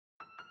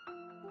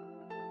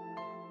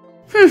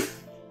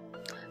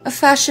A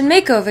fashion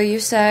makeover, you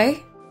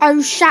say?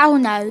 Oh, shall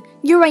no.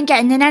 You ain't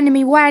getting an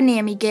enemy where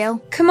near me, Gil.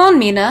 Come on,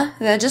 Meenah.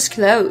 They're just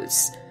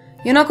clothes.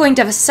 You're not going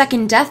to have a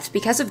second death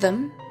because of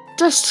them.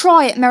 Just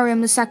try it,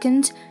 Miriam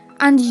II,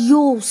 and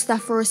you'll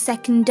suffer a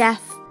second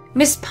death.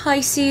 Miss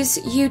Pisces,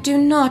 you do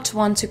not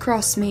want to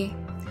cross me.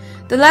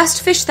 The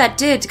last fish that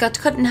did got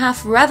cut in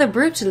half rather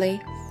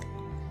brutally.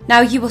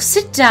 Now you will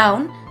sit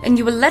down, and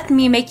you will let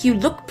me make you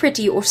look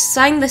pretty or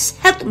sign this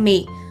help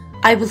me.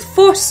 I will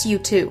force you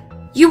to.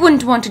 You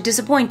wouldn't want to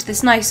disappoint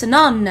this nice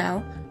Anon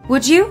now,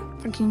 would you?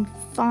 Fucking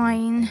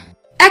fine.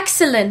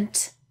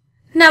 Excellent.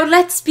 Now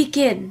let's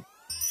begin.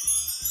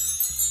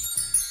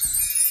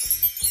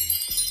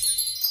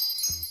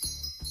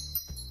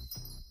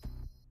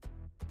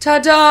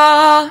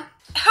 Ta-da!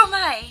 Oh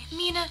my,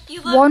 Meenah,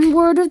 you look... One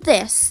word of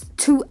this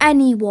to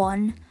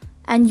anyone,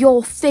 and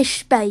you're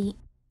fish bait.